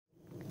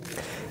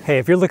Hey,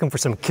 if you're looking for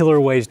some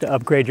killer ways to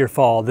upgrade your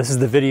fall, this is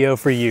the video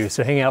for you.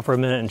 So hang out for a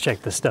minute and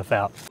check this stuff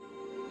out.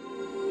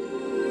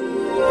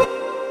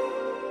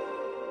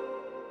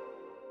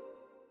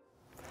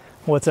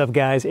 What's up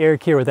guys,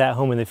 Eric here with At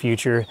Home in the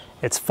Future.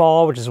 It's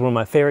fall, which is one of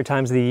my favorite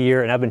times of the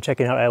year, and I've been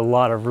checking out a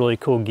lot of really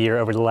cool gear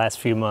over the last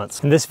few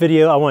months. In this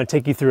video, I want to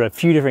take you through a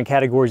few different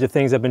categories of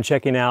things I've been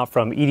checking out,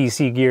 from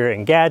EDC Gear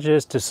and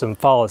Gadgets to some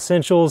fall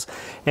essentials,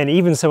 and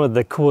even some of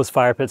the coolest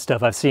fire pit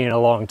stuff I've seen in a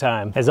long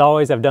time. As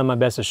always, I've done my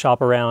best to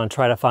shop around and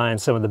try to find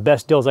some of the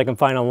best deals I can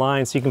find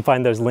online, so you can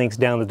find those links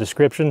down in the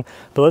description.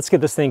 But let's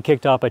get this thing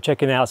kicked off by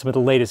checking out some of the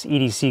latest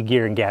EDC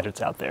Gear and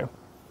Gadgets out there.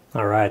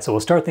 All right, so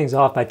we'll start things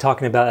off by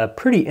talking about a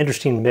pretty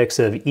interesting mix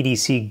of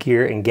EDC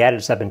gear and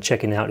gadgets I've been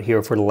checking out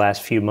here for the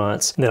last few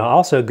months. And then I'll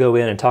also go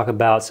in and talk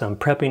about some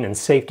prepping and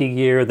safety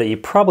gear that you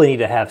probably need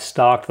to have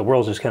stocked. The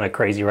world's just kind of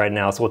crazy right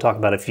now, so we'll talk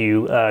about a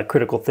few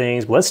critical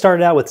things. But let's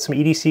start out with some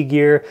EDC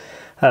gear.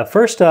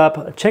 First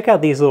up, check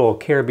out these little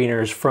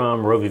carabiners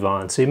from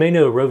Rovivon. So you may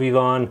know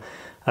Rovivon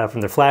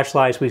from their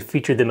flashlights. We've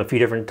featured them a few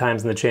different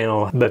times in the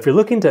channel. But if you're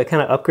looking to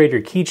kind of upgrade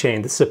your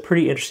keychain, this is a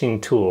pretty interesting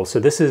tool. So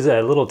this is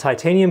a little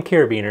titanium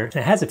carabiner.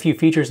 It has a few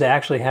features that I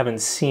actually haven't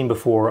seen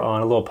before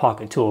on a little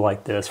pocket tool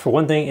like this. For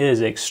one thing, it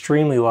is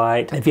extremely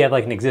light. If you have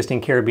like an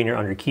existing carabiner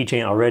on your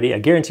keychain already, I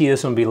guarantee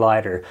this one will be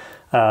lighter.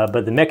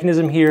 But the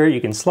mechanism here, you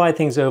can slide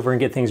things over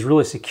and get things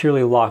really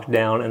securely locked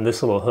down in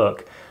this little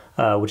hook.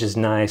 Which is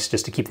nice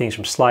just to keep things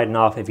from sliding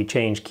off. If you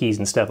change keys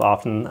and stuff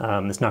often,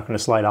 it's not going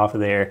to slide off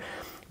of there.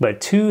 But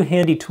two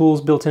handy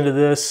tools built into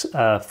this.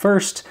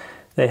 First,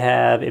 they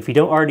have, if you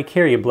don't already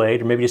carry a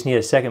blade, or maybe just need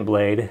a second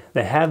blade,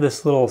 they have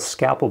this little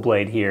scalpel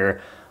blade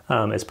here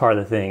as part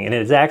of the thing. And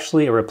it is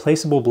actually a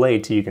replaceable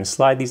blade too. You can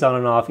slide these on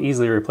and off,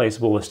 easily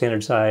replaceable with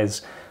standard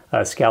size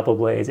scalpel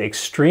blades.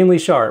 Extremely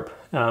sharp,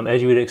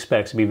 as you would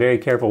expect, so be very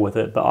careful with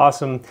it, but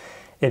awesome.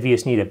 If you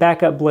just need a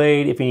backup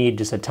blade, if you need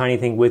just a tiny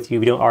thing with you,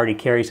 if you don't already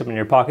carry something in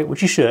your pocket,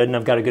 which you should, and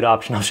I've got a good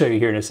option I'll show you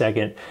here in a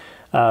second.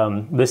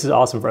 This is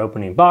awesome for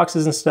opening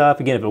boxes and stuff.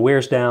 Again, if it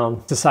wears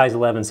down, it's a size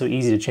 11, so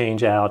easy to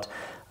change out.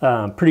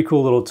 Pretty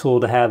cool little tool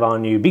to have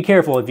on you. Be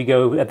careful if you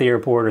go at the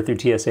airport or through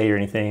TSA or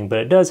anything, but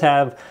it does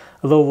have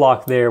a little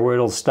lock there where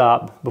it'll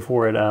stop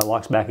before it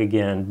locks back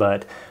again.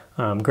 But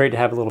great to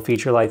have a little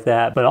feature like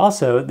that. But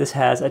also, this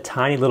has a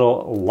tiny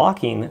little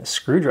locking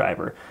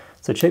screwdriver.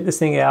 So check this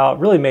thing out,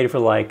 really made for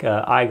like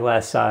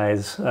eyeglass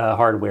size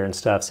hardware and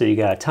stuff. So you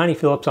got tiny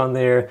Phillips on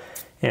there,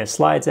 and it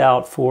slides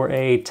out for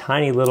a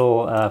tiny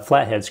little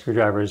flathead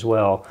screwdriver as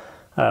well.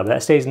 But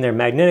that stays in there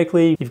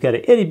magnetically. You've got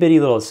an itty bitty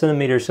little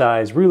centimeter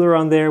size ruler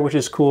on there, which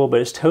is cool,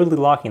 but it's totally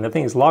locking. That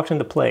thing is locked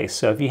into place.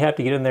 So if you have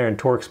to get in there and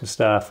torque some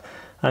stuff,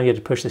 you have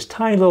to push this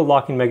tiny little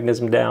locking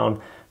mechanism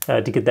down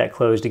to get that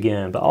closed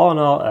again. But all in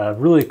all, a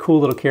really cool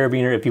little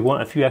carabiner if you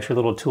want a few extra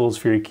little tools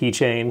for your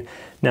keychain.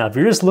 Now, if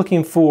you're just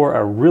looking for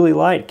a really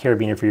light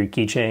carabiner for your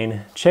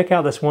keychain, check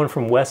out this one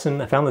from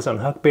Wesson. I found this on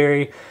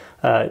HUCKBERRY.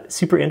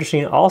 Super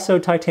interesting, also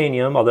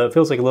titanium, although it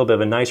feels like a little bit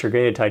of a nicer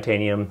graded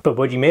titanium. But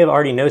what you may have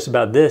already noticed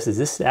about this is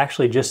this is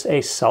actually just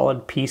a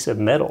solid piece of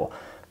metal.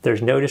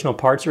 There's no additional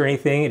parts or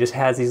anything. It just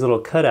has these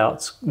little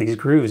cutouts, these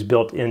grooves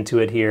built into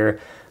it here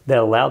that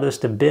allow this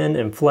to bend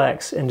and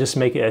flex and just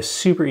make it a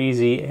super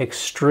easy,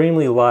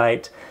 extremely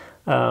light,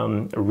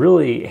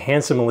 really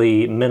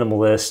handsomely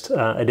minimalist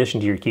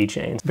addition to your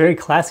keychain. Very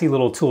classy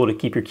little tool to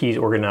keep your keys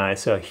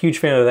organized. So a huge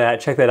fan of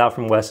that. Check that out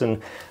from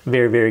Wesson.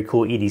 Very, very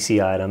cool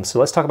EDC item. So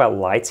let's talk about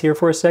lights here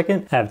for a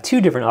second. I have two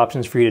different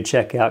options for you to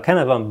check out, kind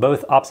of on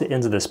both opposite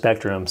ends of the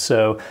spectrum.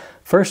 So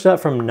first up,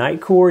 from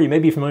Nitecore, you may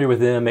be familiar with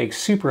them, make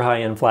super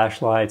high-end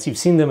flashlights. You've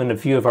seen them in a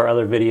few of our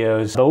other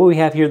videos. But what we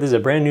have here, this is a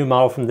brand new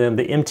model from them,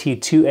 the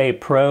MT2A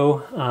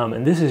Pro.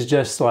 And this is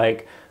just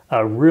like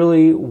a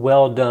really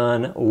well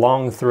done,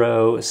 long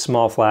throw,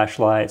 small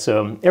flashlight.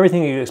 So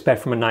everything you'd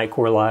expect from a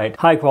Nitecore light,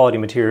 high quality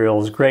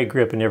materials, great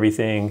grip and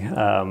everything,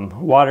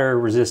 water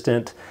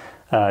resistant,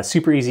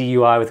 super easy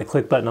UI with a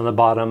click button on the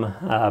bottom.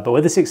 But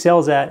what this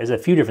excels at is a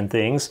few different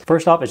things.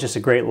 First off, it's just a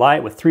great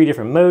light with 3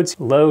 different modes.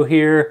 Low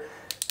here,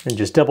 and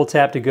just double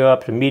tap to go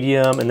up to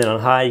medium, and then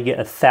on high you get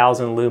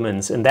 1,000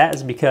 lumens. And that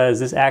is because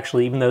this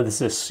actually, even though this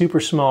is a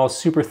super small,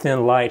 super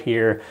thin light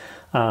here,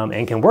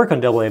 and can work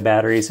on AA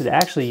batteries, it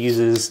actually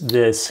uses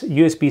this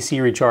USB-C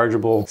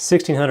rechargeable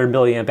 1600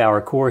 milliamp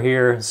hour core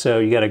here. So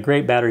you got a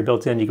great battery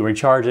built in. You can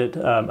recharge it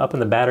up in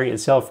the battery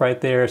itself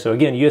right there. So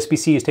again,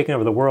 USB-C is taking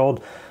over the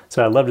world.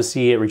 So I'd love to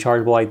see it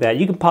rechargeable like that.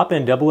 You can pop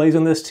in AA's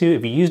on this too.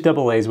 If you use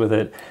AA's with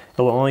it,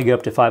 it'll only go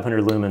up to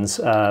 500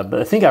 lumens. But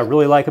the thing I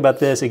really like about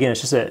this, again, it's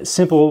just a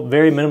simple,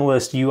 very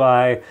minimalist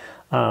UI,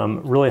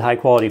 really high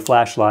quality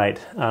flashlight.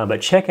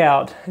 But check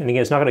out, and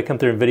again, it's not gonna come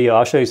through in video,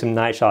 I'll show you some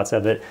night shots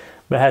of it,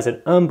 but it has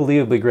an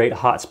unbelievably great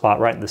hot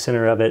spot right in the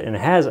center of it, and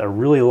it has a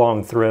really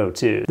long throw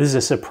too. This is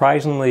a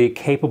surprisingly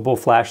capable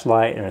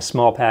flashlight in a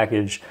small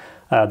package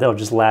that'll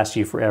just last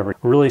you forever.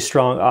 Really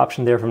strong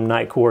option there from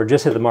Nitecore,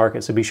 just hit the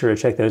market, so be sure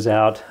to check those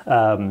out.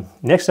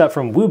 Next up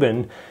from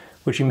Woobin,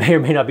 which you may or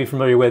may not be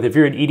familiar with. If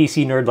you're an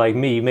EDC nerd like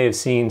me, you may have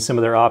seen some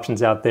of their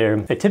options out there.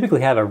 They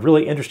typically have a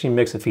really interesting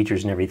mix of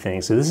features and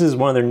everything. So this is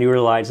one of their newer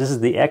lights. This is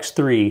the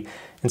X3.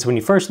 And so when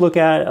you first look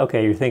at it,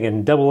 okay, you're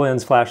thinking double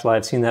lens flashlight.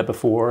 I've seen that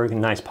before, a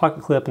nice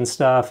pocket clip and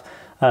stuff.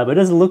 But it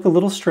does look a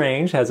little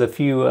strange, has a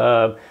few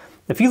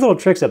little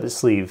tricks up its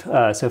sleeve.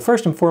 So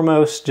first and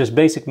foremost, just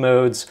basic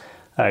modes.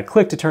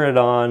 Click to turn it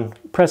on,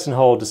 press and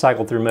hold to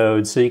cycle through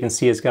modes. So you can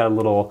see it's got a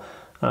little,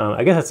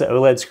 I guess that's an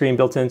OLED screen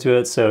built into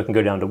it, so it can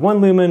go down to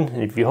 1 lumen,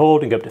 and if you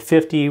hold, it can go up to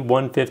 50,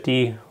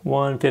 150,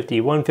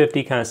 150,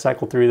 150, kind of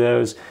cycle through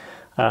those.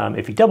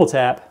 If you double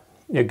tap,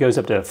 it goes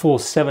up to a full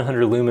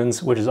 700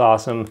 lumens, which is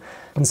awesome.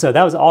 And so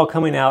that was all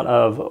coming out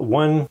of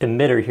one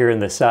emitter here in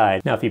the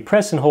side. Now, if you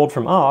press and hold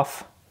from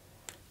off,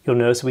 you'll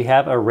notice we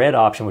have a red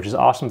option, which is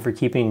awesome for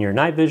keeping your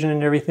night vision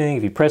and everything.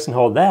 If you press and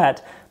hold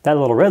that, that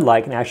little red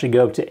light can actually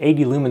go up to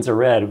 80 lumens of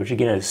red, which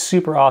again is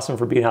super awesome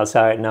for being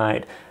outside at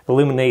night.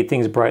 Illuminate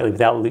things brightly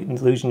without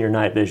losing your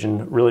night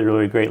vision. Really,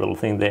 really great little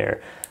thing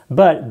there.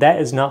 But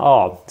that is not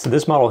all. So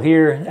this model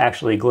here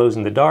actually glows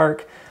in the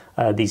dark.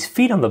 These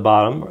feet on the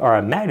bottom are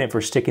a magnet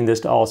for sticking this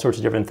to all sorts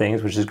of different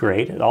things, which is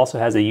great. It also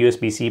has a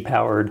USB-C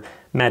powered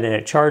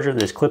magnetic charger that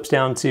this clips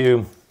down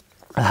to.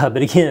 But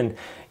again,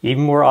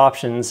 even more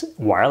options.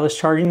 Wireless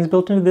charging is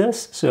built into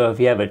this. So if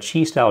you have a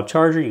Qi style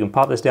charger, you can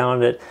pop this down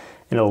on it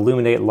and it'll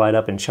illuminate, light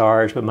up, and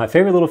charge. But my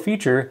favorite little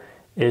feature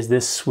is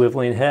this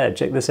swiveling head.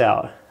 Check this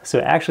out. So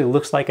it actually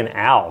looks like an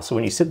owl. So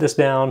when you sit this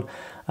down,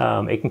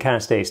 it can kind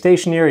of stay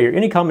stationary or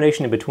any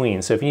combination in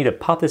between. So if you need to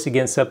pop this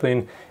against something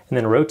and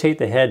then rotate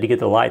the head to get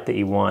the light that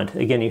you want,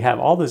 again, you have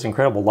all those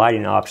incredible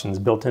lighting options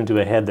built into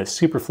a head that's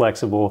super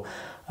flexible,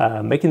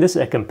 making this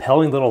a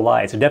compelling little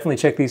light. So definitely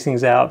check these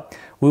things out.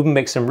 Woobin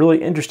makes some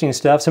really interesting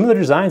stuff. Some of the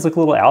designs look a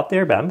little out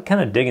there, but I'm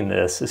kind of digging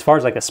this. As far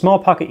as like a small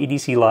pocket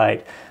EDC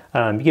light,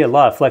 you get a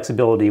lot of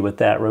flexibility with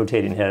that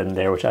rotating head in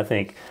there, which I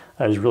think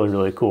is really,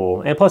 really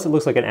cool. And plus it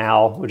looks like an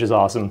owl, which is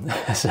awesome.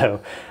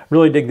 So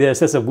really dig this.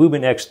 That's a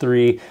Woobin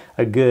X3,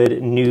 a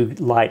good new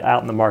light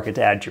out in the market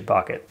to add to your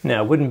pocket.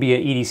 Now, it wouldn't be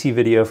an EDC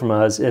video from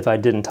us if I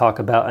didn't talk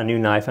about a new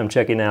knife I'm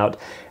checking out.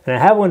 And I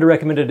have one to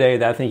recommend today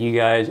that I think you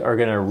guys are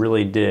gonna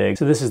really dig.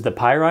 So this is the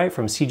Pyrite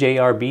from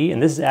CJRB,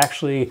 and this is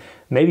actually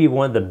maybe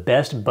one of the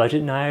best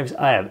budget knives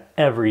I have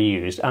ever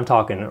used. I'm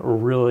talking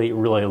really,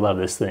 really love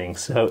this thing.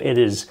 So it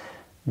is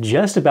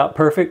just about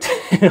perfect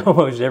in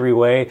almost every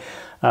way.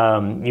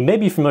 You may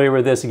be familiar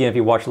with this, again, if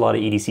you watch a lot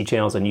of EDC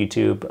channels on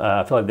YouTube.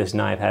 I feel like this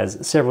knife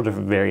has several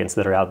different variants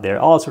that are out there,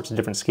 all sorts of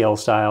different scale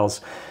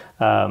styles.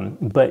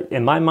 But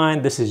in my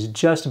mind, this is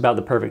just about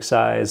the perfect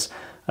size.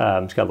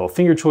 It's got little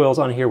finger choils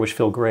on here, which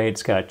feel great.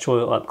 It's got a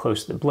choil up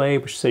close to the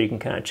blade, which so you can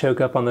kind of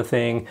choke up on the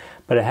thing.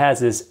 But it has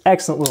this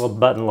excellent little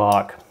button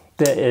lock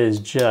that is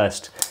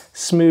just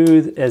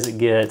smooth as it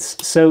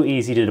gets. So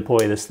easy to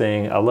deploy this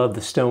thing. I love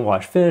the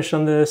stonewash finish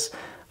on this.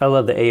 I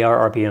love the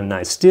AR RPM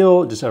nice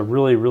steel, just a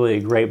really,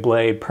 really great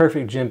blade.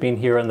 Perfect jimping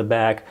here on the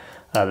back.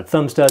 The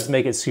thumb studs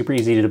make it super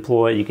easy to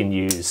deploy. You can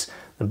use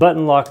the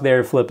button lock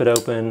there to flip it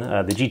open.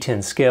 The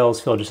G10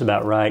 scales feel just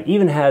about right.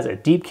 Even has a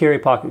deep carry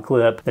pocket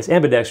clip that's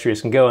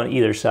ambidextrous, can go on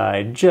either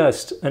side.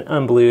 Just an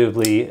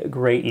unbelievably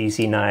great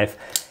EDC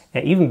knife.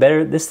 And even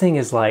better, this thing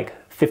is like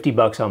 50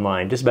 bucks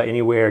online, just about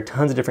anywhere.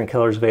 Tons of different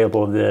colors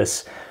available of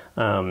this.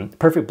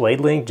 Perfect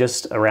blade length,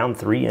 just around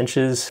 3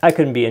 inches. I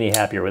couldn't be any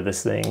happier with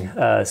this thing.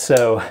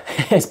 So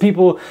as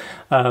people,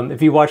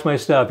 if you watch my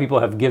stuff, people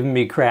have given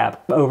me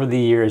crap over the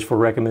years for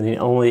recommending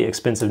only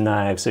expensive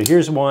knives. So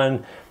here's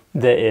one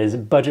that is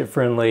budget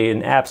friendly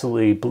and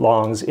absolutely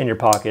belongs in your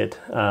pocket.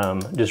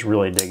 Just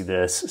really dig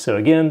this. So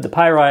again, the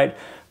Pyrite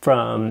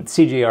from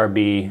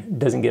CJRB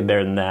doesn't get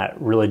better than that.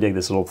 Really dig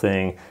this little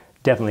thing.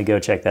 Definitely go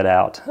check that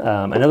out.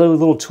 Another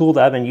little tool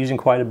that I've been using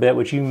quite a bit,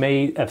 which you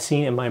may have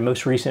seen in my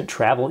most recent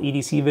travel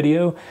EDC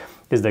video,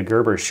 is the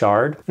Gerber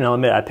Shard. And I'll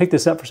admit, I picked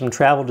this up for some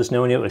travel just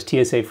knowing it was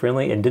TSA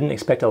friendly and didn't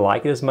expect to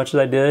like it as much as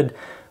I did,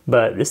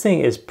 but this thing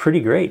is pretty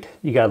great.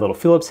 You got a little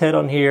Phillips head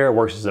on here, it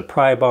works as a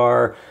pry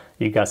bar,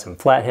 you got some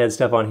flathead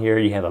stuff on here,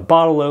 you have a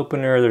bottle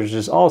opener, there's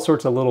just all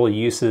sorts of little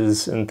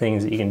uses and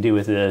things that you can do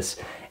with this,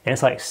 and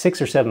it's like $6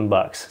 or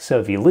 $7. So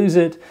if you lose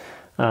it,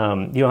 you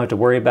don't have to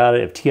worry about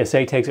it. If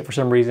TSA takes it for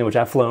some reason, which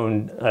I've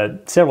flown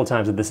several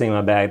times with this thing in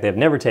my bag, they've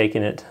never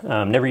taken it,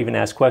 never even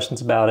asked questions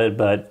about it,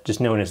 but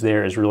just knowing it's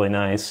there is really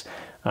nice.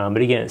 But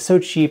again, it's so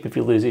cheap, if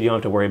you lose it, you don't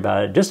have to worry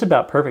about it. Just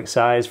about perfect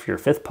size for your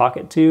 5th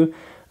pocket too.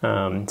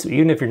 So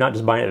even if you're not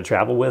just buying it to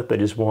travel with, but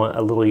just want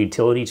a little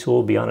utility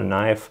tool beyond a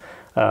knife,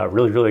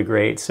 really, really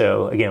great.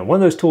 So again, one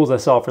of those tools I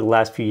saw for the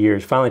last few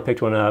years, finally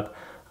picked one up.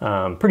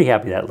 Pretty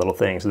happy with that little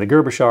thing. So the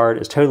Gerber Shard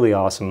is totally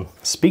awesome.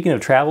 Speaking of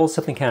travel,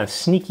 something kind of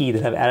sneaky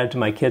that I've added to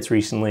my kits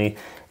recently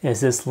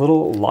is this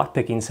little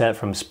lockpicking set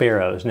from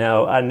Sparrows.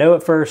 Now, I know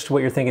at first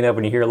what you're thinking of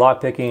when you hear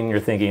lockpicking, you're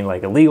thinking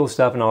like illegal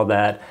stuff and all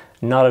that.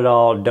 Not at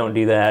all, don't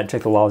do that.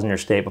 Check the laws in your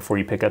state before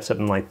you pick up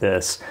something like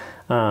this.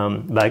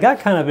 But I got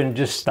kind of in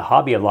just the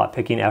hobby of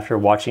lockpicking after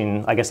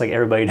watching, I guess like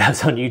everybody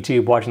does on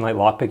YouTube, watching like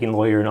Lockpicking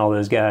Lawyer and all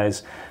those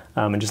guys.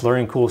 And just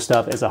learning cool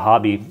stuff as a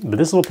hobby. But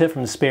this little pit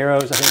from the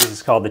Sparrows, I think this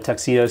is called the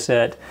Tuxedo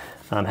set.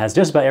 Has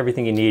just about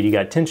everything you need. You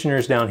got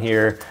tensioners down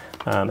here,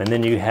 and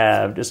then you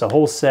have just a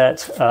whole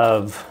set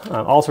of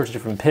all sorts of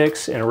different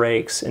picks and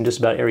rakes and just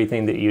about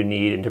everything that you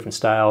need in different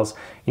styles.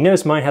 You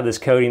notice mine have this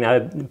coating. I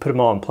put them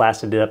all in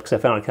plastic dip because I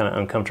found it kind of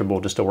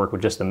uncomfortable just to work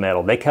with just the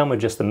metal. They come with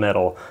just the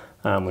metal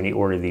when you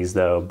order these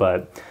though,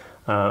 but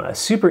a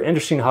super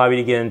interesting hobby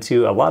to get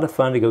into. A lot of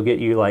fun to go get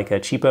you like a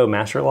cheapo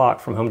master lock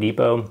from Home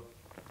Depot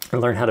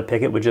and learn how to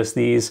pick it with just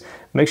these. It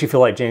makes you feel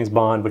like James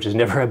Bond, which is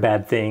never a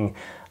bad thing.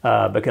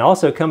 But can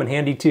also come in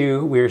handy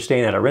too. We were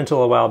staying at a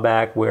rental a while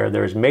back where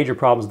there's major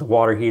problems with the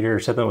water heater.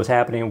 Something was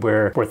happening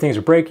where things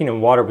were breaking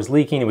and water was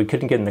leaking and we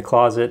couldn't get in the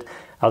closet.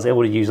 I was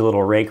able to use a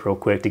little rake real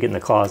quick to get in the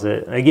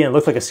closet. And again, it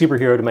looked like a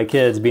superhero to my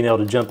kids, being able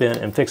to jump in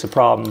and fix a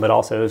problem, but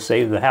also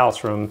save the house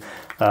from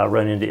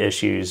running into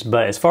issues.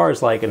 But as far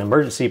as like an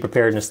emergency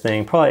preparedness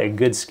thing, probably a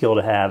good skill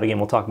to have. Again,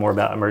 we'll talk more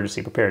about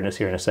emergency preparedness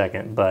here in a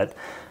second, but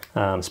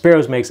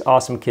Sparrows makes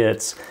awesome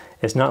kits.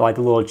 It's not like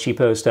the little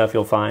cheapo stuff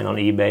you'll find on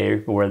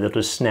eBay where they'll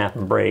just snap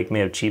and break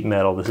made of cheap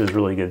metal. This is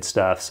really good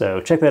stuff.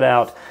 So check that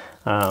out.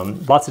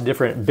 Lots of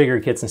different bigger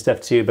kits and stuff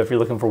too, but if you're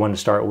looking for one to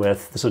start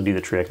with, this will do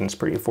the trick and it's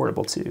pretty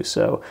affordable too.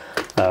 So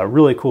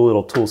really cool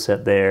little tool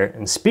set there.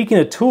 And speaking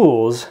of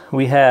tools,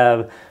 we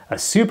have a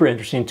super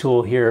interesting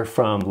tool here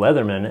from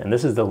Leatherman, and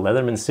this is the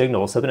Leatherman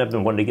Signal, something I've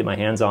been wanting to get my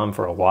hands on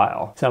for a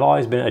while. So I've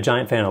always been a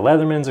giant fan of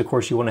Leathermans. Of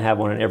course, you want to have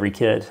one in every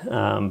kit,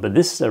 but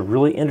this is a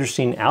really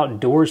interesting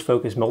outdoors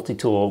focused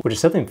multi-tool, which is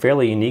something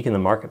fairly unique in the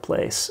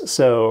marketplace.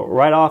 So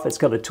right off, it's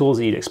got the tools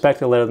that you'd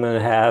expect a Leatherman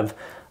to have.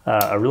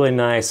 A really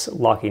nice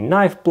locking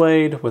knife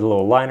blade with a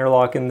little liner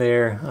lock in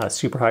there,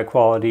 super high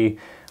quality.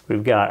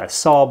 We've got a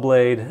saw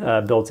blade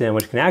built in,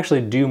 which can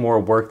actually do more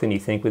work than you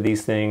think with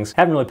these things.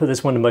 Haven't really put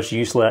this one to much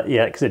use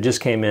yet because it just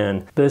came in.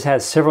 But this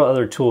has several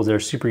other tools that are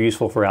super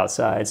useful for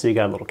outside. So you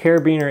got a little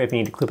carabiner if you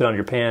need to clip it on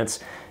your pants.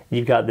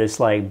 You've got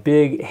this like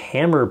big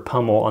hammer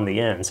pummel on the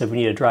end. So if you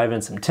need to drive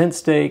in some tent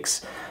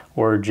stakes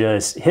or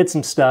just hit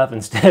some stuff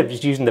instead of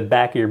just using the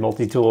back of your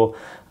multi-tool,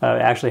 it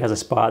actually has a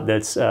spot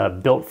that's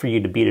built for you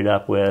to beat it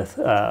up with.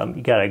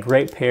 You got a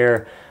great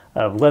pair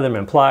of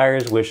Leatherman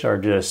pliers, which are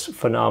just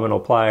phenomenal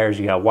pliers.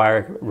 You got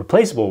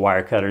replaceable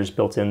wire cutters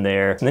built in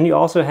there. And then you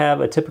also have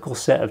a typical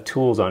set of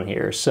tools on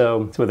here.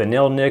 So with a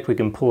nail nick, we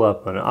can pull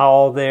up an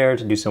awl there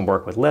to do some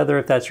work with leather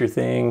if that's your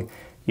thing.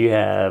 You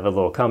have a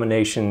little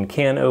combination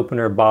can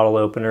opener, bottle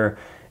opener,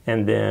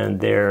 and then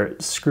their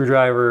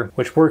screwdriver,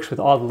 which works with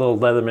all the little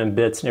Leatherman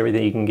bits and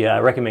everything you can get. I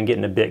recommend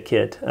getting a bit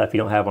kit if you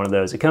don't have one of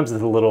those. It comes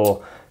with a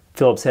little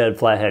Phillips head,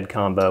 flathead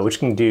combo, which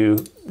can do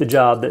the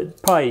job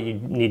that probably you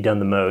need done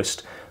the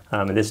most.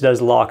 And this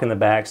does lock in the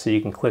back, so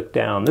you can click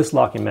down this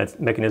locking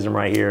mechanism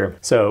right here.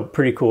 So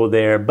pretty cool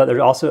there, but there's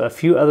also a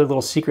few other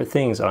little secret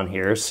things on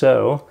here.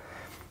 So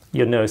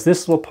you'll notice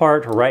this little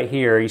part right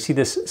here, you see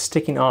this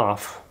sticking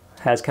off,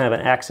 has kind of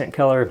an accent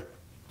color.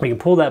 You can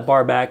pull that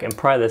bar back and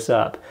pry this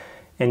up,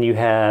 and you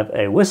have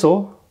a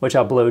whistle, which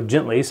I'll blow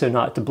gently, so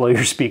not to blow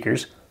your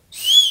speakers.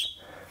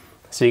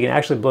 So you can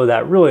actually blow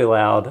that really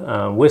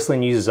loud.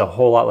 Whistling uses a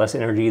whole lot less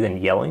energy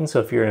than yelling. So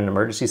if you're in an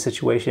emergency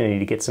situation and you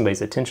need to get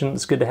somebody's attention,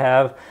 it's good to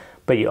have.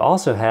 But you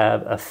also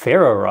have a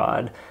ferro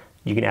rod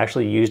you can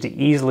actually use to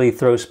easily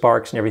throw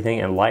sparks and everything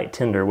and light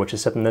tinder, which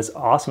is something that's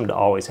awesome to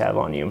always have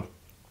on you.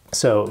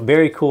 So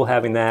very cool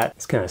having that.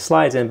 It kind of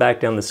slides in back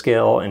down the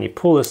scale and you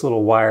pull this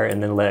little wire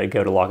and then let it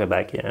go to lock it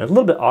back in. It's a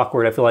little bit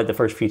awkward, I feel like, the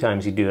first few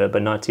times you do it,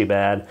 but not too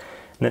bad. And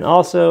then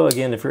also,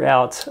 again, if you're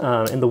out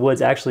in the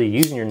woods actually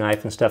using your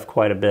knife and stuff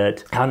quite a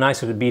bit, how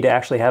nice would it be to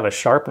actually have a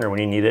sharpener when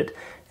you need it?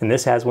 And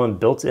this has one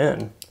built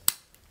in.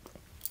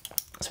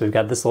 So we've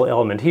got this little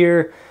element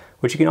here,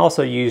 which you can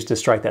also use to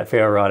strike that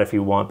ferro rod if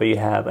you want, but you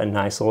have a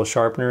nice little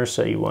sharpener,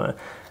 so you want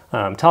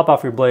to top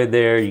off your blade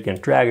there, you can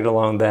drag it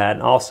along that,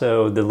 and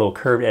also the little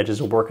curved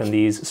edges will work on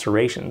these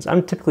serrations.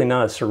 I'm typically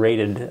not a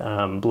serrated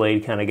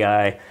blade kind of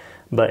guy,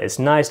 but it's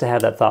nice to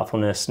have that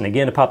thoughtfulness. And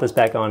again, to pop this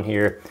back on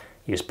here,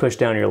 you just push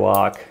down your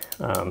lock,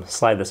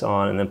 slide this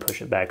on, and then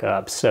push it back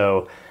up.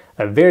 So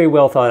a very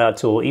well thought out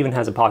tool, even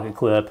has a pocket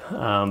clip,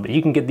 but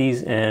you can get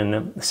these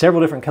in several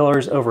different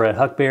colors over at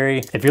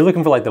HUCKBERRY. If you're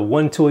looking for like the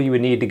one tool you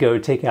would need to go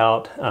take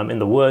out in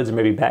the woods or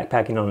maybe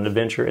backpacking on an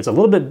adventure, it's a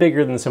little bit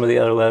bigger than some of the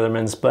other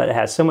Leathermans, but it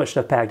has so much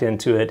stuff packed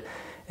into it.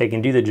 It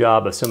can do the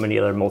job of so many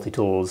other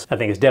multi-tools. I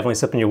think it's definitely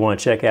something you'll want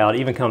to check out.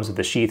 It even comes with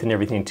the sheath and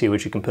everything too,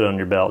 which you can put on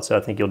your belt, so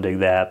I think you'll dig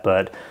that.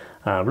 But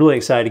really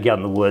excited to get out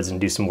in the woods and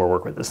do some more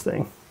work with this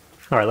thing.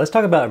 All right, let's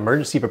talk about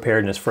emergency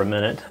preparedness for a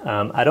minute.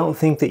 I don't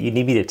think that you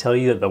need me to tell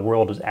you that the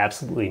world is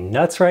absolutely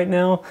nuts right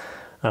now.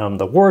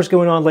 The wars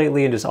going on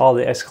lately and just all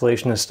the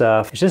escalation of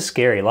stuff. It's just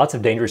scary, lots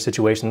of dangerous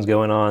situations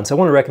going on. So I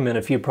want to recommend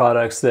a few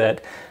products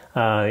that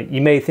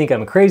you may think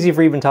I'm crazy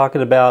for even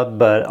talking about,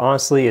 but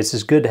honestly, it's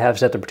just good to have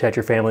stuff to protect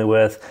your family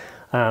with.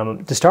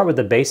 To start with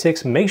the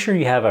basics, make sure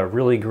you have a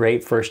really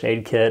great first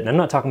aid kit. And I'm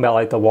not talking about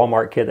like the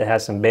Walmart kit that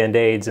has some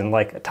Band-Aids and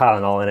like a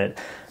Tylenol in it.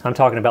 I'm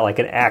talking about like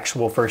an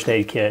actual first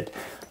aid kit.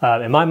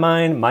 In my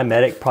mind, my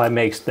medic probably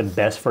makes the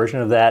best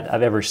version of that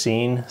I've ever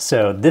seen.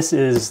 So this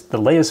is the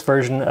latest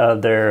version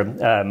of their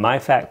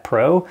MyFac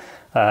Pro.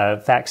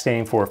 fact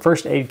standing for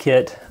first aid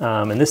kit.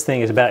 And this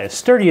thing is about as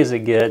sturdy as it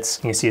gets.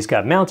 You can see it's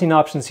got mounting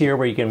options here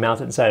where you can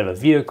mount it inside of a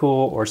vehicle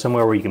or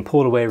somewhere where you can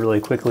pull it away really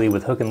quickly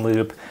with hook and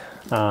loop.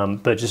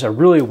 But just a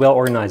really well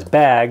organized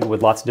bag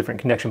with lots of different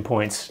connection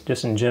points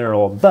just in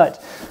general.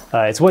 But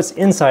it's what's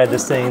inside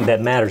this thing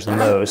that matters the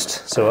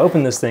most. So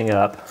open this thing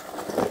up.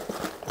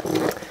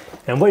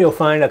 And what you'll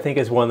find, I think,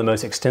 is one of the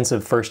most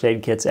extensive first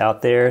aid kits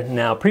out there.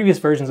 Now, previous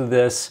versions of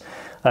this,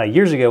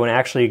 years ago when I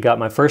actually got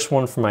my first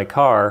one for my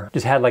car,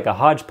 just had like a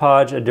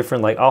hodgepodge of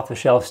different like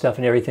off-the-shelf stuff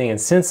and everything. And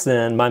since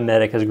then, my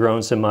Medic has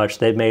grown so much.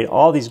 They've made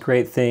all these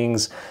great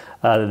things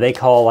that they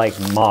call like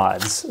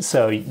mods.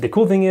 So the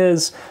cool thing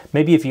is,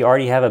 maybe if you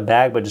already have a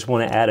bag but just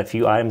want to add a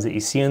few items that you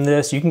see in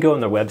this, you can go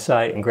on their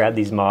website and grab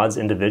these mods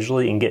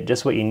individually and get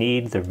just what you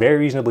need. They're very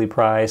reasonably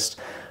priced.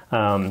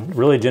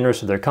 Really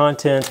generous with their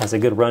content, has a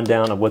good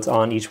rundown of what's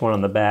on each one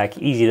on the back,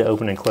 easy to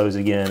open and close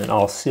again, and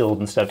all sealed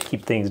and stuff to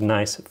keep things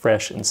nice,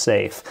 fresh, and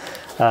safe.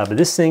 But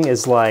this thing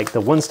is like the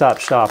one-stop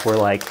shop where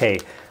like, hey,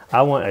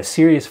 I want a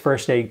serious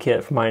first aid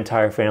kit for my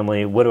entire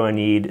family. What do I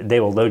need? They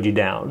will load you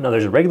down. Now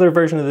there's a regular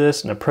version of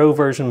this and a pro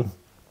version.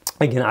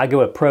 Again, I go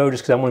with pro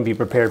just because I want to be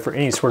prepared for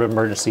any sort of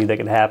emergency that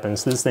could happen.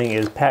 So this thing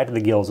is packed to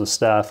the gills with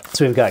stuff.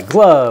 So we've got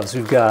gloves,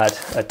 we've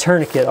got a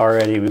tourniquet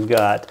already, we've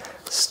got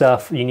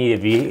stuff you need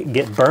if you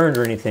get burned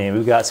or anything.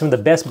 We've got some of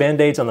the best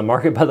band-aids on the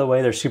market, by the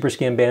way. They're super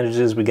skin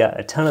bandages. We got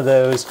a ton of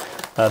those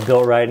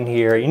built right in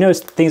here. You notice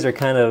things are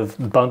kind of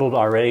bundled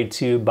already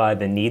too by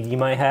the need you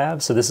might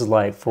have. So this is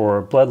like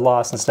for blood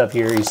loss and stuff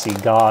here. You see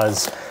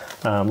gauze,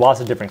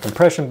 lots of different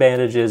compression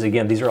bandages.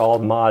 Again, these are all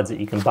mods that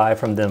you can buy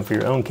from them for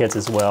your own kits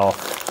as well.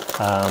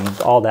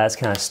 All that's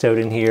kind of stowed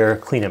in here.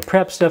 Clean and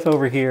prep stuff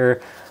over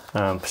here.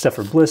 Stuff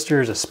for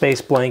blisters, a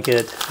space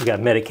blanket. We got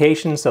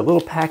medications, so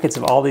little packets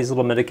of all these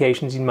little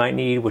medications you might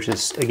need, which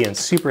is, again,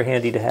 super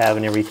handy to have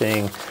and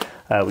everything.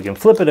 We can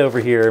flip it over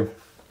here.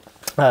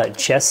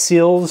 Chest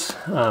seals,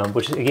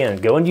 which,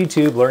 again, go on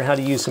YouTube, learn how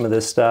to use some of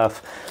this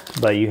stuff.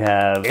 But you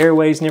have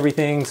airways and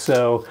everything,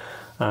 so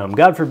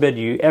God forbid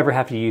you ever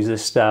have to use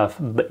this stuff,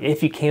 but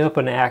if you came up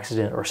in an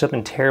accident or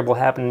something terrible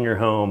happened in your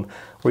home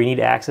where you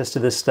need access to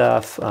this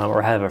stuff,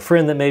 or have a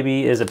friend that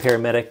maybe is a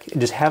paramedic,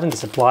 just having the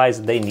supplies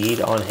that they need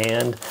on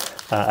hand,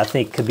 I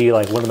think could be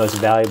like one of the most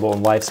valuable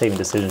and life-saving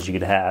decisions you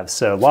could have.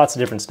 So lots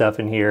of different stuff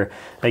in here.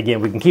 Again,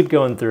 we can keep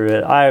going through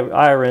it.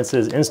 Eye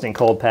rinses, instant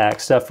cold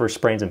packs, stuff for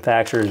sprains and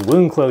fractures,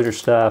 wound closure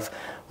stuff.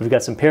 We've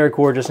got some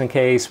paracord just in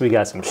case. We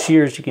got some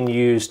shears you can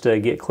use to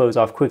get clothes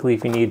off quickly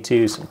if you need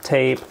to, some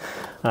tape.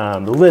 The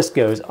list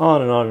goes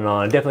on and on and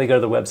on. Definitely go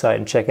to the website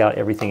and check out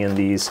everything in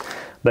these.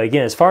 But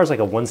again, as far as like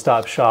a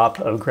one-stop shop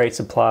of great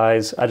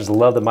supplies, I just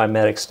love the My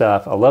Medic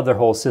stuff. I love their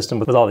whole system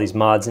with all these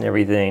mods and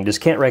everything.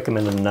 Just can't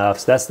recommend them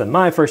enough. So that's the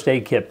My First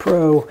Aid Kit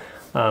Pro,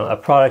 a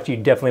product you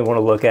definitely want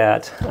to look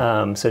at.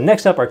 So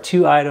next up are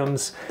two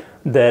items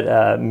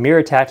that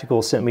Mira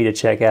Tactical sent me to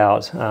check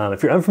out.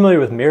 If you're unfamiliar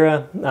with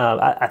Mira,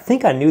 I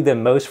think I knew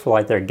them most for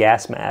like their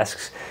gas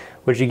masks,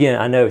 which again,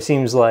 I know it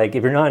seems like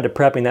if you're not into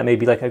prepping, that may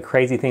be like a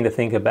crazy thing to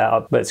think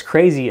about, but it's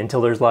crazy until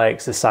there's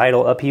like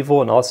societal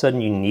upheaval and all of a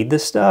sudden you need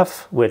this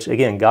stuff, which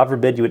again, God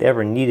forbid you would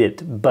ever need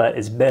it, but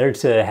it's better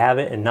to have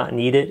it and not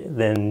need it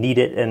than need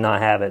it and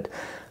not have it.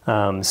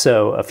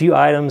 So a few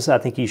items I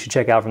think you should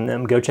check out from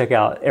them. Go check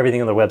out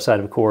everything on their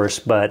website, of course,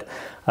 but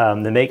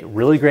they make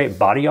really great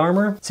body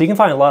armor. So you can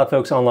find a lot of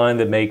folks online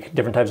that make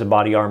different types of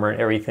body armor and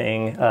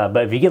everything,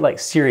 but if you get like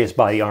serious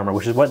body armor,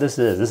 which is what this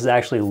is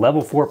actually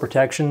level 4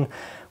 protection,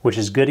 which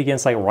is good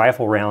against like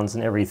rifle rounds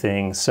and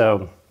everything.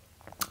 So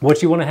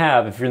what you want to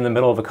have if you're in the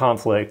middle of a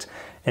conflict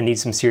and need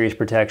some serious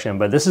protection.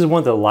 But this is one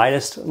of the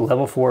lightest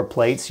level 4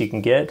 plates you can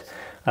get.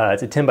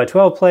 It's a 10 by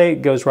 12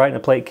 plate, goes right in a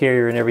plate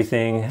carrier and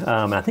everything.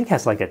 I think it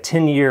has like a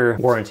 10-year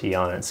warranty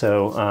on it.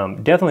 So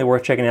definitely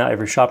worth checking out if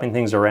you're shopping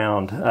things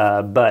around.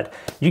 But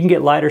you can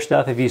get lighter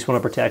stuff if you just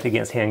want to protect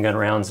against handgun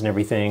rounds and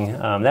everything.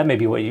 That may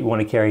be what you want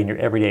to carry in your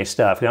everyday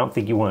stuff. I don't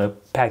think you want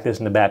to pack this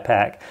in the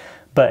backpack.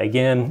 But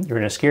again, you're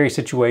in a scary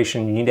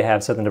situation, you need to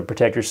have something to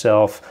protect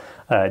yourself.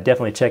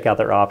 Definitely check out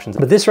their options.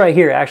 But this right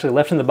here, actually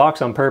left in the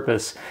box on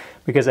purpose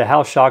because of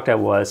how shocked I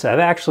was. So I've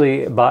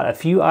actually bought a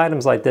few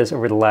items like this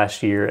over the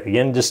last year.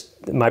 Again,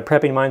 just my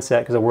prepping mindset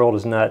because the world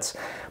is nuts.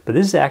 But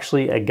this is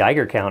actually a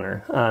Geiger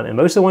counter. And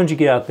most of the ones you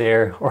get out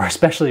there, or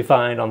especially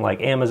find on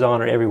like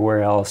Amazon or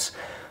everywhere else,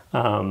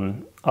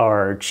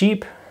 are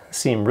cheap,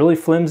 seem really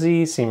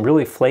flimsy, seem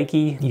really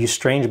flaky, use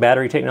strange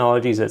battery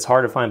technologies that's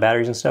hard to find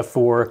batteries and stuff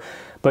for.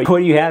 But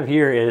what you have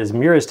here is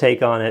Mira's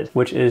take on it,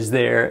 which is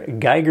their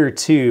Geiger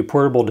 2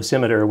 portable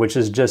dosimeter, which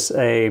is just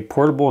a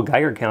portable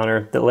Geiger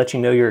counter that lets you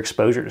know your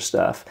exposure to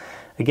stuff.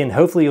 Again,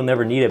 hopefully you'll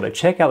never need it, but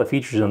check out the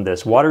features on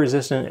this. Water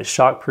resistant, it's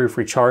shockproof,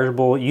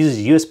 rechargeable,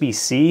 uses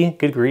USB-C,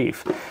 good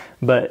grief.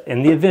 But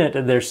in the event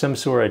that there's some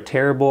sort of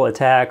terrible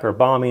attack or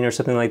bombing or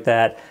something like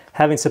that,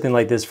 having something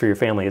like this for your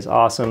family is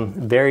awesome.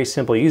 Very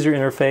simple user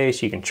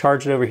interface. You can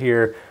charge it over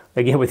here.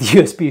 Again, with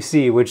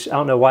USB-C, which I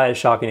don't know why it's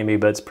shocking to me,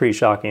 but it's pretty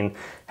shocking.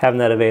 Having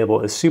that available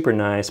is super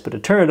nice. But to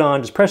turn it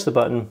on, just press the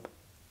button.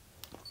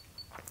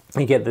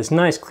 You get this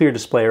nice clear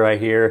display right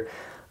here.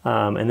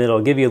 and then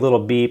it'll give you a little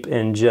beep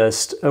and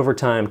just over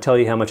time tell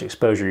you how much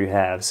exposure you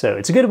have. So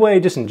it's a good way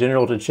just in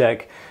general to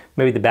check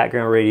maybe the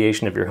background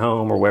radiation of your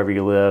home or wherever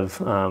you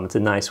live. It's a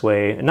nice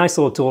way, a nice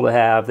little tool to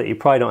have that you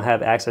probably don't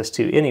have access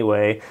to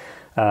anyway.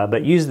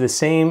 But use the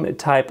same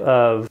type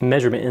of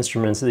measurement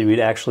instruments that you would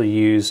actually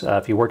use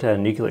if you worked at a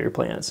nuclear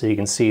plant. So you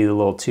can see the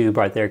little tube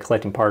right there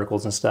collecting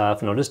particles and stuff,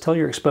 and it'll just tell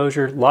your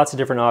exposure. Lots of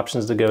different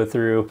options to go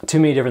through. Too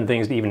many different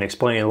things to even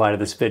explain in light of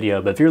this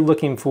video. But if you're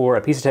looking for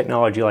a piece of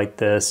technology like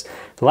this,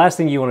 the last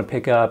thing you want to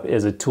pick up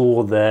is a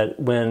tool that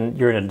when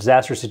you're in a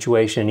disaster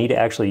situation, you need to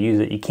actually use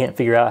it, you can't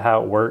figure out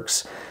how it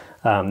works.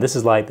 This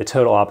is like the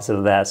total opposite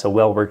of that, so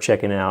well worth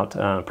checking out.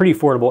 Pretty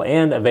affordable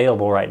and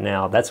available right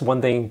now. That's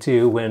one thing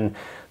too, when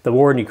the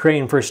war in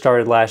Ukraine first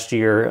started last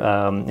year,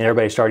 and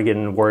everybody started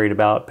getting worried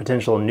about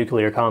potential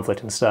nuclear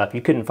conflict and stuff.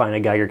 You couldn't find a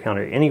Geiger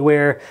counter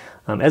anywhere.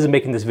 As I'm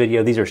making this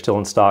video, these are still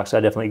in stock, so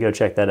I definitely go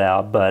check that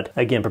out. But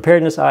again,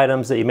 preparedness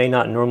items that you may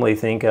not normally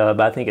think of,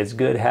 but I think it's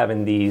good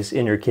having these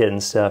in your kit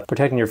and stuff.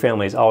 Protecting your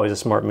family is always a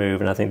smart move,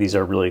 and I think these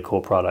are really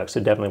cool products, so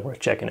definitely worth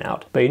checking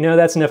out. But you know,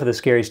 that's enough of the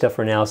scary stuff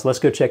for now, so let's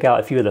go check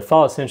out a few of the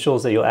fall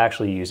essentials that you'll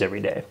actually use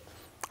every day.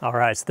 All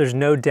right, so there's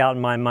no doubt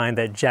in my mind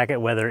that jacket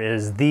weather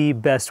is the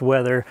best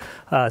weather.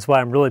 That's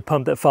why I'm really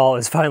pumped that fall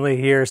is finally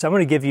here. So I'm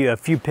gonna give you a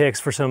few picks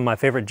for some of my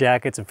favorite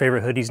jackets and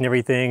favorite hoodies and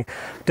everything.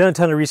 Done a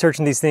ton of research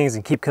in these things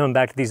and keep coming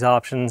back to these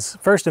options.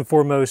 First and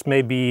foremost,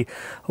 maybe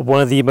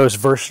one of the most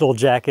versatile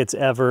jackets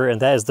ever,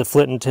 and that is the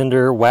Flint &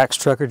 Tinder Wax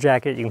Trucker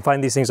jacket. You can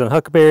find these things on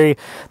HUCKBERRY.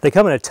 They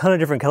come in a ton of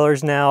different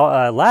colors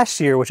now. Last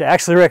year, which I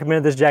actually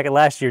recommended this jacket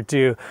last year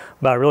too,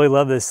 but I really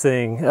love this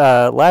thing.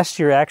 Last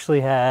year I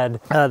actually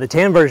had the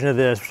tan version of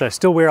this, which I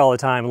still wear all the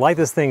time. I like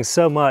this thing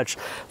so much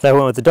that I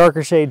went with the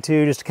darker shade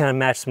too, just to kind of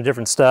match some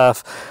different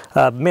stuff.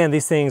 Man,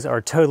 these things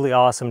are totally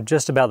awesome.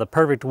 Just about the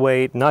perfect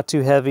weight, not too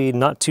heavy,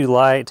 not too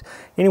light.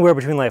 Anywhere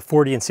between like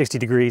 40 and 60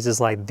 degrees is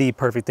like the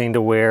perfect thing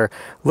to wear.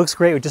 Looks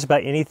great with just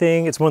about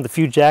anything. It's one of the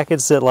few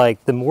jackets that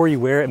like the more you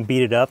wear it and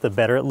beat it up, the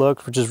better it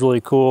looks, which is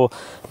really cool.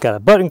 Got a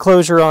button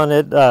closure on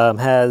it,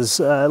 has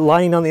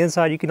lining on the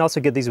inside. You can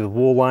also get these with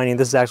wool lining.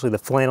 This is actually the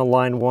flannel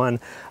lined one.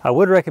 I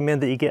would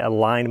recommend that you get a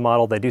lined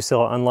model. They do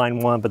sell an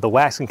unlined one, but the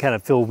wax can kind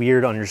of feel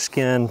weird on your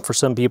skin for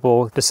some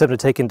people. Just something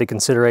to take into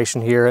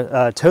consideration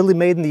here. Totally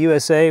made in the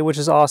USA, which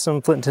is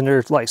awesome. Flint &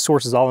 Tinder like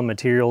sources all the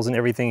materials and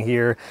everything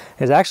here.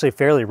 It's actually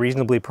fairly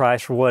reasonably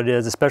priced for what it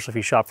is, especially if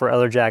you shop for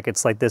other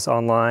jackets like this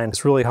online.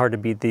 It's really hard to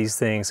beat these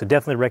things, so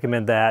definitely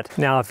recommend that.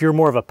 Now, if you're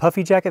more of a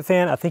puffy jacket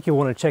fan, I think you'll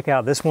want to check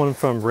out this one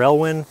from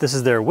Railwind. This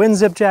is their wind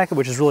zip jacket,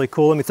 which is really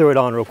cool. Let me throw it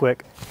on real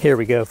quick. Here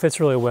we go, fits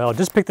really well.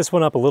 Just picked this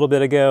one up a little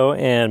bit ago,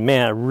 and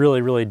man, I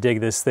really dig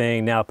this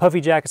thing. Now,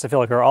 puffy jackets I feel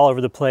like are all over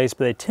the place,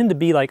 but they tend to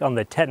be like on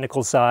the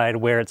technical side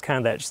where it's kind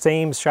of that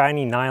same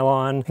shiny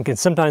nylon and can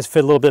sometimes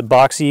fit a little bit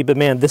boxy, but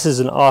man, this is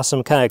an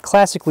awesome kind of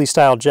classically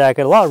styled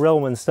jacket. A lot of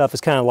Railwind stuff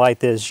is kind of like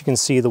this. You can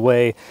see the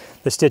way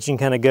the stitching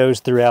kind of goes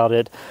throughout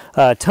it.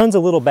 Tons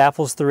of little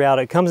baffles throughout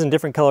it. Comes in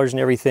different colors and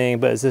everything,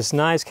 but it's this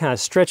nice kind of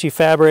stretchy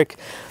fabric,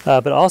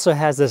 but also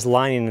has this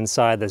lining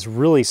inside that's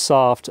really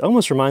soft.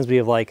 Almost reminds me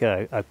of like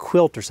a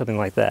quilt or something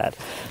like that,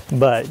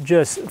 but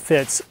just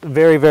fits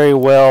very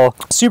well.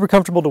 Super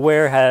comfortable to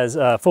wear. Has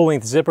a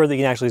full-length zipper that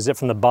you can actually zip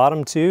from the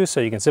bottom too, so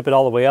you can zip it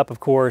all the way up, of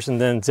course, and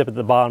then zip at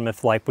the bottom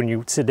if like when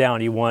you sit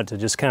down you want to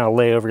just kind of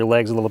lay over your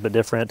legs a little bit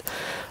different.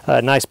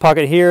 Nice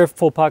pocket here,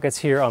 full pockets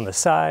here on the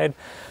side.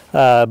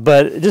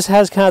 But it just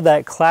has kind of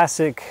that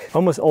classic,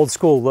 almost old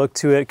school look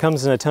to it. It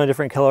comes in a ton of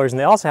different colors, and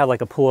they also have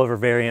like a pullover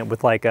variant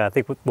with like, I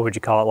think, what would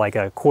you call it, like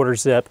a quarter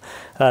zip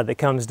that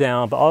comes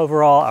down. But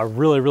overall, I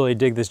really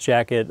dig this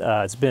jacket.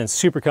 It's been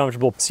super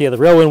comfortable. So yeah, the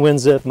Railwind wind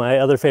zip, my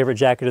other favorite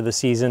jacket of the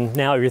season.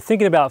 Now, if you're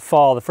thinking about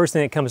fall, the first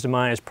thing that comes to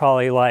mind is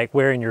probably like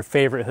wearing your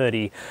favorite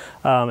hoodie.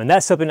 And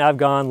that's something I've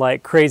gone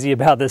like crazy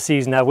about this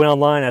season. I went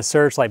online, I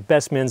searched like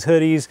best men's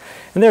hoodies,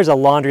 and there's a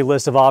laundry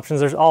list of options.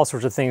 There's all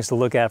sorts of things to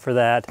look at for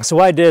that. So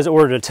what I did is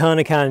ordered a ton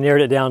and kind of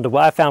narrowed it down to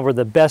what I found were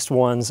the best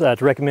ones to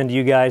recommend to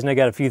you guys, and I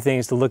got a few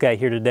things to look at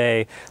here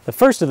today. The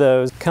first of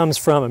those comes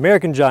from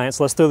American Giant,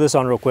 so let's throw this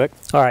on real quick.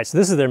 All right, so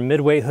this is their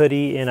midweight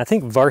hoodie, and I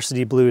think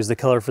varsity blue is the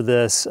color for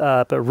this,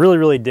 but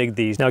really dig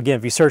these. Now again,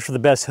 if you search for the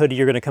best hoodie,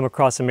 you're gonna come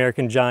across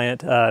American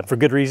Giant. For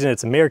good reason.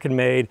 It's American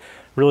made.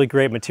 Really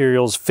great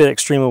materials, fit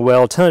extremely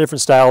well, a ton of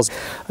different styles.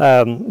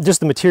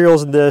 Just the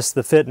materials of this,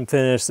 the fit and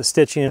finish, the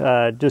stitching,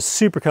 just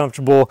super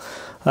comfortable.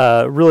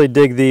 Really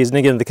dig these. And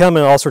again, they come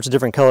in all sorts of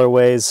different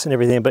colorways and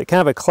everything, but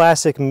kind of a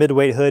classic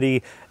midweight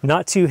hoodie,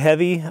 not too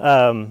heavy,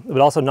 but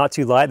also not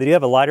too light. They do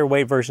have a lighter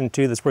weight version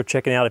too that's worth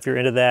checking out if you're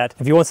into that.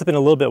 If you want something a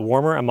little bit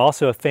warmer, I'm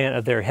also a fan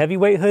of their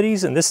heavyweight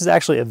hoodies, and this is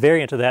actually a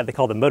variant of that they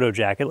call the Moto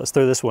Jacket. Let's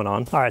throw this one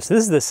on. All right, so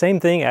this is the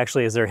same thing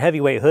actually as their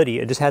heavyweight hoodie.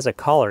 It just has a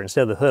collar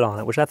instead of the hood on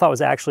it, which I thought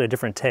was actually a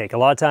different take. A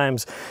lot of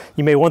times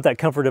you may want that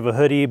comfort of a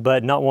hoodie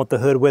but not want the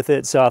hood with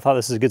it, so I thought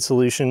this is a good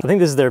solution. I think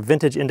this is their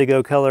vintage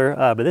indigo color,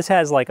 but this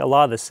has like a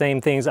lot of the same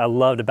things I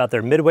loved about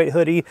their midweight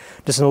hoodie,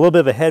 just in a little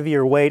bit of a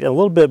heavier weight and a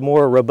little bit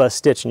more robust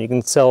stitching. You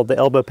can sell the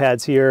elbow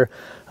pads here,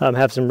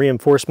 have some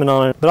reinforcement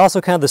on it, but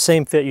also kind of the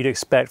same fit you'd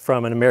expect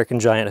from an American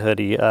Giant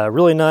hoodie.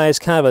 Really nice,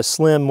 kind of a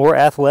slim, more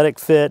athletic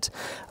fit.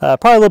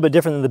 Probably a little bit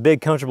different than the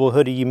big, comfortable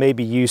hoodie you may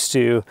be used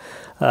to.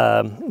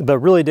 But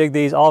really dig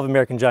these. All of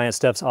American Giant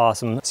stuff's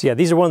awesome. So yeah,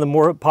 these are one of the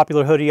more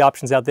popular hoodie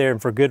options out there,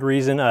 and for good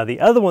reason. The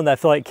other one that I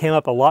feel like came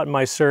up a lot in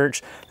my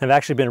search and I've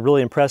actually been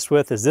really impressed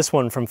with is this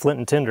one from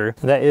Flint & Tinder.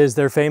 That is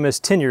their famous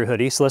 10-year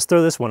hoodie. So let's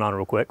throw this one on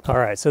real quick. All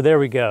right, so there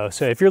we go.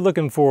 So if you're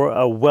looking for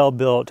a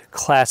well-built,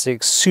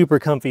 classic, super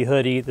comfy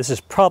hoodie, this is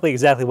probably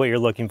exactly what you're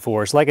looking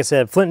for. So like I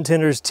said, Flint &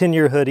 Tinder's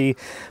 10-year hoodie,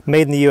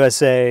 made in the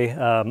USA,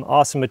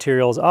 awesome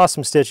materials,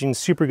 awesome stitching,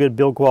 super good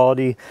build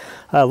quality,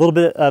 a little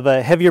bit of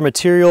a heavier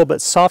material,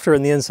 but softer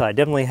on the inside.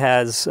 Definitely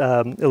has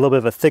a little bit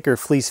of a thicker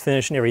fleece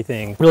finish and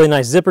everything. Really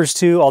nice zippers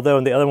too, although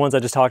in the other ones I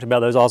just talked about,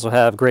 those also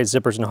have great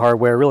zippers and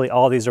hardware. Really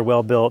all these are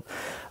well built.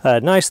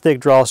 Nice thick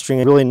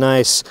drawstring, really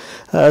nice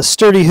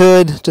sturdy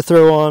hood to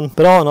throw on.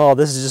 But all in all,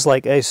 this is just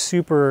like a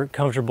super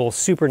comfortable,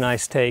 super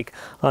nice take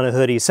on a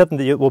hoodie. Something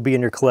that will be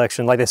in your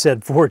collection, like I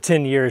said, for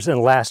 10 years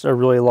and last a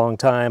really long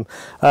time.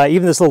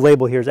 Even this little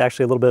label here is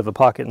actually a little bit of a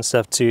pocket and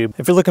stuff too.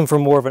 If you're looking for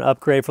more of an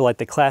upgrade for like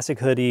the classic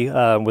hoodie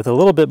with a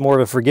little bit more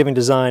of a forgiving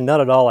design, not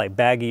at all like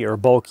baggy or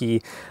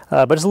bulky,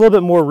 but just a little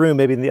bit more room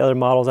maybe than the other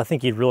models, I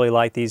think you'd really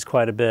like these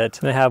quite a bit.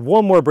 And I have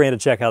one more brand to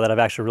check out that I've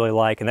actually really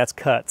like, and that's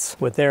Cuts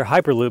with their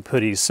Hyperloop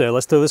hoodies. So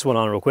let's throw this one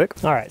on real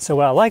quick. All right, so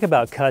what I like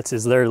about Cuts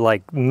is their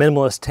like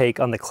minimalist take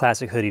on the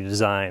classic hoodie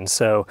design.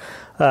 So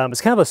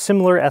it's kind of a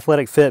similar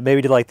athletic fit maybe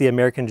to like the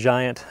American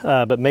Giant,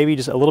 but maybe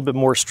just a little bit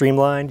more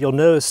streamlined. You'll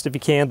notice, if you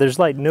can, there's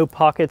like no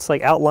pockets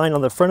like outlined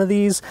on the front of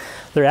these.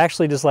 They're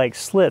actually just like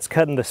slits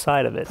cut in the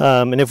side of it.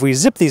 And if we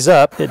zip these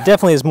up, it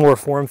definitely is more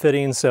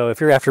form-fitting. So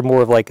if you're after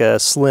more of like a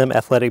slim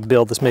athletic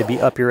build, this may be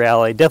up your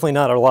alley. Definitely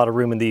not a lot of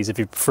room in these if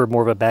you prefer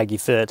more of a baggy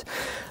fit.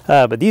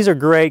 But these are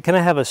great, kind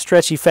of have a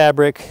stretchy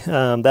fabric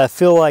that I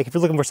feel like if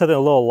you're looking for something a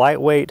little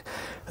lightweight,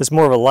 it's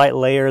more of a light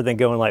layer than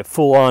going like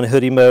full-on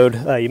hoodie mode.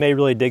 You may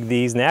really dig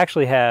these, and they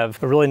actually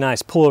have a really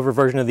nice pullover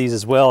version of these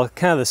as well.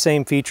 Kind of the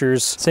same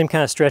features, same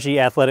kind of stretchy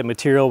athletic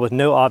material with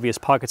no obvious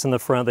pockets in the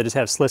front. They just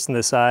have slits in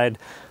the side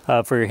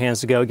for your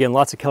hands to go. Again,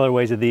 lots of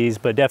colorways of these,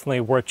 but definitely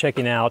worth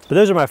checking out. But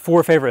those are my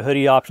 4 favorite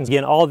hoodie options.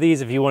 Again, all of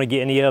these, if you want to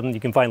get any of them, you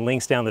can find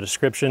links down in the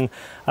description.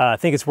 I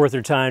think it's worth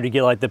your time to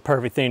get like the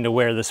perfect thing to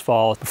wear this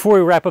fall. Before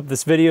we wrap up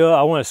this video,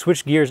 I want to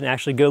switch gears and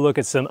actually go look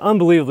at some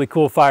unbelievably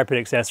cool fire pit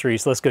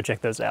accessories. So let's go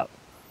check those out.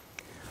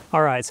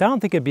 All right, so I don't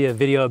think it'd be a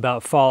video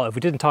about fall if we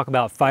didn't talk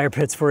about fire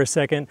pits for a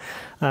second.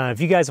 If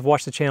you guys have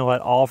watched the channel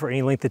at all for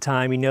any length of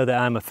time, you know that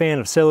I'm a fan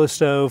of Solo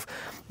Stove.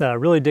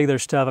 Really dig their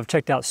stuff. I've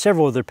checked out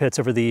several of their pits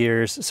over the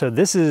years. So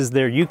this is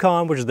their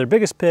Yukon, which is their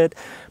biggest pit,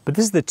 but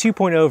this is the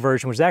 2.0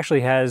 version, which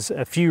actually has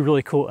a few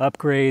really cool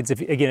upgrades.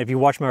 If you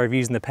watch my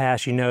reviews in the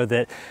past, you know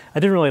that I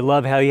didn't really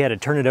love how you had to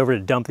turn it over to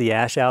dump the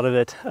ash out of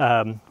it.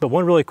 But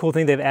one really cool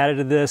thing they've added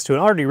to this, to an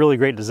already really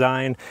great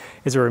design,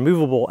 is a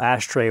removable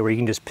ashtray where you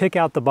can just pick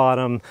out the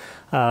bottom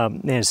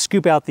and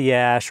scoop out the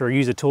ash or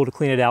use a tool to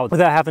clean it out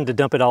without having to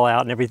dump it all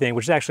out and everything,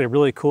 which is actually a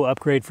really cool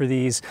upgrade for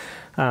these.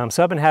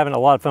 So I've been having a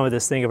lot of fun with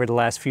this thing over the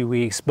last few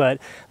weeks, but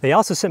they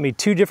also sent me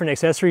 2 different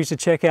accessories to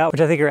check out, which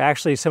I think are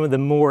actually some of the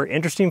more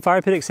interesting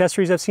fire pit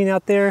accessories I've seen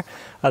out there.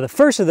 The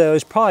first of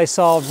those probably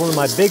solved one of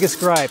my biggest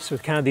gripes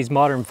with kind of these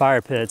modern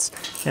fire pits,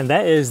 and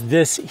that is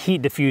this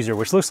heat diffuser,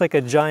 which looks like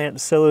a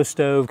giant Solo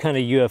Stove kind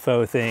of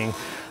UFO thing.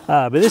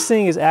 But this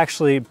thing is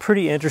actually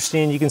pretty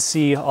interesting. You can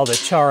see all the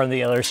char on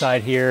the other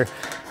side here.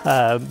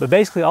 But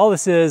basically all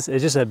this is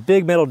just a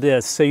big metal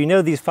disc. So you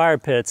know these fire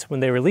pits,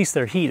 when they release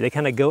their heat, they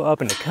kind of go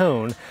up in a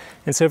cone.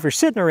 And so if you're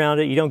sitting around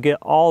it, you don't get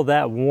all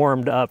that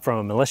warmed up from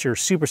them unless you're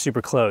super,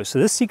 super close. So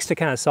this seeks to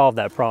kind of solve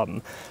that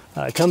problem.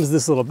 It comes in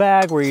this little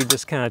bag where you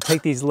just kind of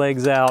take these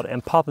legs out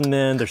and pop them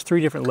in. There's 3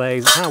 different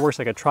legs. It kind of works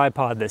like a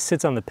tripod that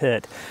sits on the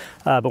pit.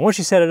 But once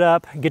you set it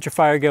up, get your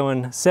fire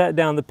going, set it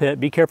down the pit.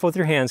 Be careful with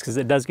your hands because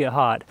it does get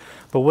hot.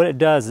 But what it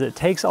does is it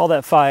takes all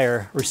that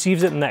fire,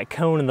 receives it in that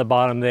cone in the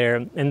bottom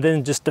there, and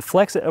then just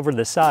deflects it over to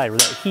the side where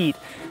that heat,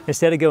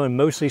 instead of going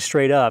mostly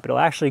straight up, it'll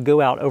actually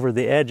go out over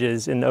the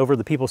edges and over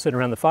the people sitting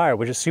around the fire,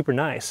 which is super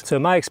nice. So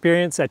in my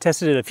experience, I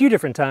tested it a few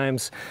different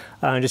times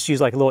and just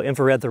used like a little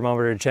infrared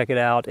thermometer to check it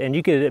out, and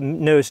you could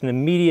notice an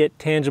immediate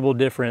tangible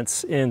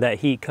difference in that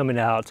heat coming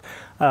out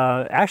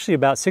actually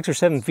about 6 or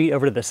 7 feet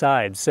over to the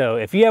side. So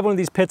if you have one of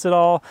these pits at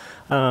all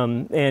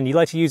and you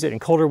like to use it in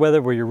colder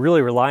weather where you're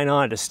really relying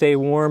on it to stay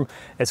warm,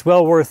 it's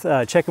well worth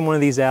checking one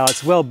of these out.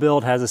 It's well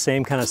built, has the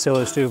same kind of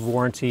Solo Stove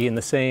warranty and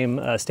the same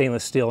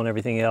stainless steel and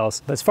everything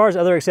else. But as far as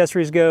other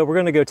accessories go, we're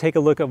going to go take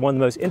a look at one of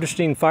the most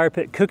interesting fire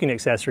pit cooking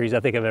accessories I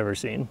think I've ever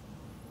seen.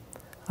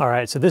 All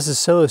right, so this is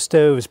Solo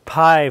Stove's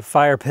pie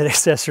fire pit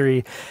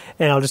accessory,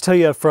 and I'll just tell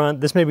you up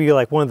front, this may be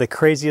like one of the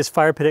craziest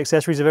fire pit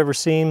accessories I've ever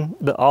seen,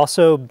 but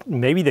also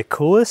maybe the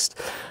coolest.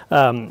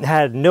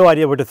 Had no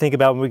idea what to think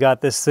about when we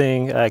got this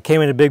thing.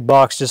 Came in a big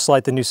box just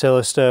like the new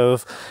Solo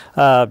stove.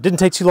 Didn't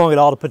take too long at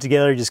all to put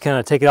together. You just kind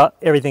of take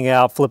everything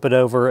out, flip it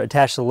over,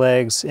 attach the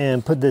legs,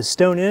 and put this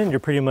stone in. You're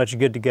pretty much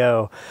good to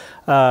go.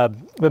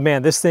 But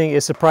man, this thing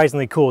is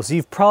surprisingly cool. So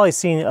you've probably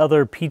seen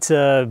other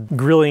pizza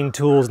grilling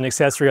tools and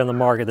accessory on the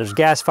market. There's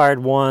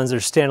gas-fired ones,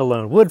 there's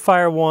standalone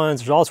wood-fire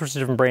ones, there's all sorts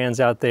of different brands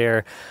out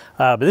there.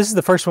 But this is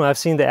the first one I've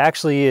seen that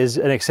actually is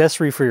an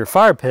accessory for your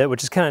fire pit,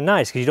 which is kind of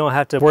nice because you don't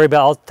have to worry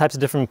about all types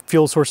of different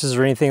fuel sources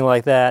or anything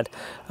like that.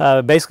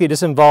 Basically, it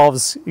just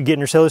involves getting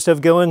your Solo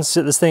stove going,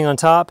 sit this thing on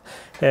top,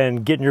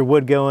 and getting your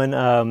wood going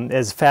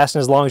as fast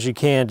and as long as you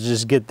can to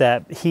just get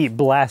that heat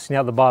blasting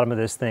out the bottom of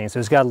this thing. So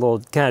it's got a little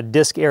kind of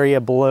disc area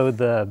below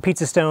the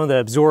pizza stone that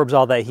absorbs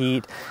all that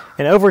heat.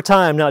 And over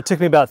time, now it took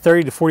me about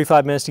 30 to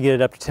 45 minutes to get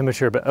it up to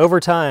temperature, but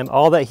over time,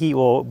 all that heat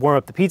will warm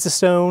up the pizza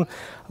stone,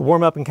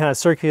 warm up and kind of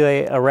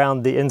circulate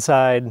around the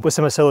inside with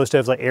some of Solo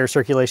stoves like air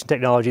circulation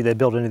technology they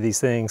build into these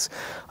things.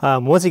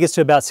 Once it gets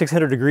to about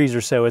 600 degrees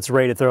or so, it's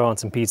ready to throw on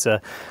some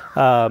pizza.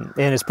 And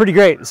it's pretty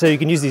great. So you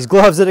can use these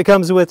gloves that it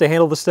comes with to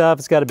handle the stuff.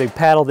 It's got a big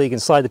paddle that you can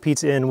slide the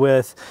pizza in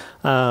with.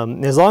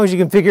 As long as you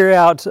can figure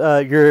out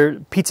your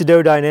pizza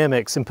dough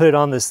dynamics and put it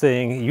on this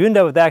thing, you end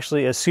up with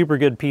actually a super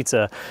good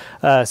pizza.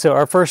 So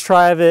our first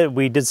try of it,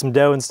 we did some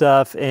dough and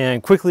stuff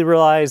and quickly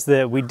realized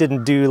that we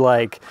didn't do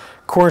like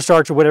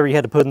cornstarch or whatever you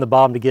had to put in the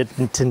bottom to get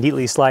to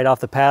neatly slide off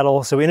the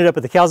paddle. So we ended up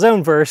with the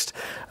calzone first,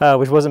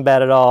 which wasn't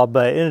bad at all,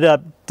 but ended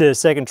up to a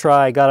second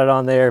try, got it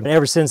on there. And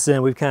ever since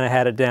then, we've kind of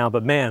had it down.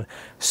 But man,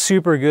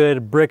 super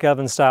good brick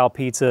oven style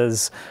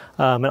pizzas.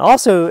 And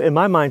also in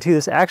my mind too,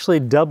 this actually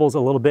doubles a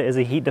little bit as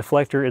a heat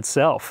deflector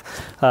itself.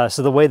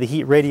 So the way the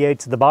heat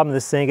radiates to the bottom of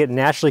this thing, it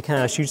naturally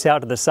kind of shoots out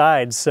to the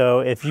sides. So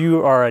if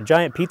you are a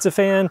giant pizza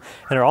fan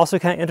and are also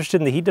kind of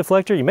interested in the heat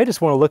deflector, you may just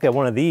want to look at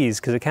one of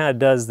these because it kind of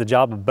does the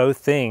job of both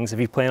things if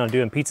you plan on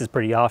doing pizzas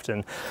pretty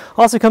often.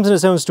 Also comes in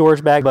its own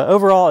storage bag, but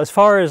overall, as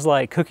far as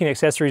like cooking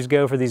accessories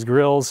go for these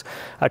grills,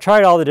 I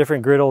tried all the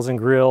different griddles and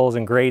grills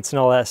and grates and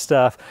all that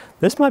stuff.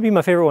 This might be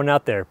my favorite one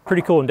out there.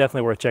 Pretty cool and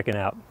definitely worth checking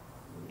out.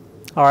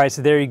 All right,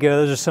 so there you go.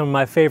 Those are some of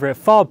my favorite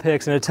fall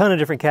picks in a ton of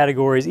different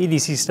categories: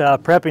 EDC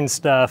stuff, prepping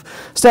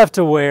stuff, stuff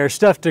to wear,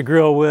 stuff to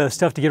grill with,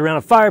 stuff to get around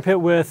a fire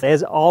pit with.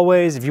 As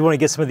always, if you want to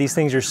get some of these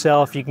things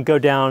yourself, you can go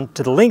down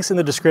to the links in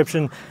the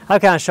description.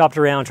 I've kind of shopped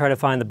around, tried to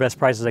find the best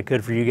prices I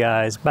could for you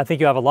guys, but I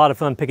think you'll have a lot of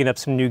fun picking up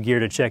some new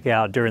gear to check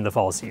out during the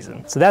fall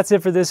season. So that's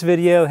it for this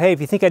video. Hey, if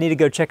you think I need to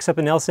go check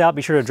something else out,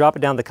 be sure to drop it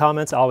down in the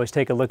comments. I always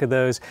take a look at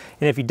those.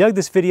 And if you dug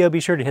this video,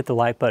 be sure to hit the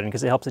like button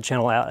because it helps the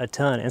channel out a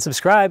ton. And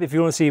subscribe if you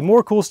want to see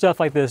more cool stuff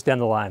like this down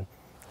the line.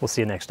 We'll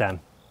see you next time.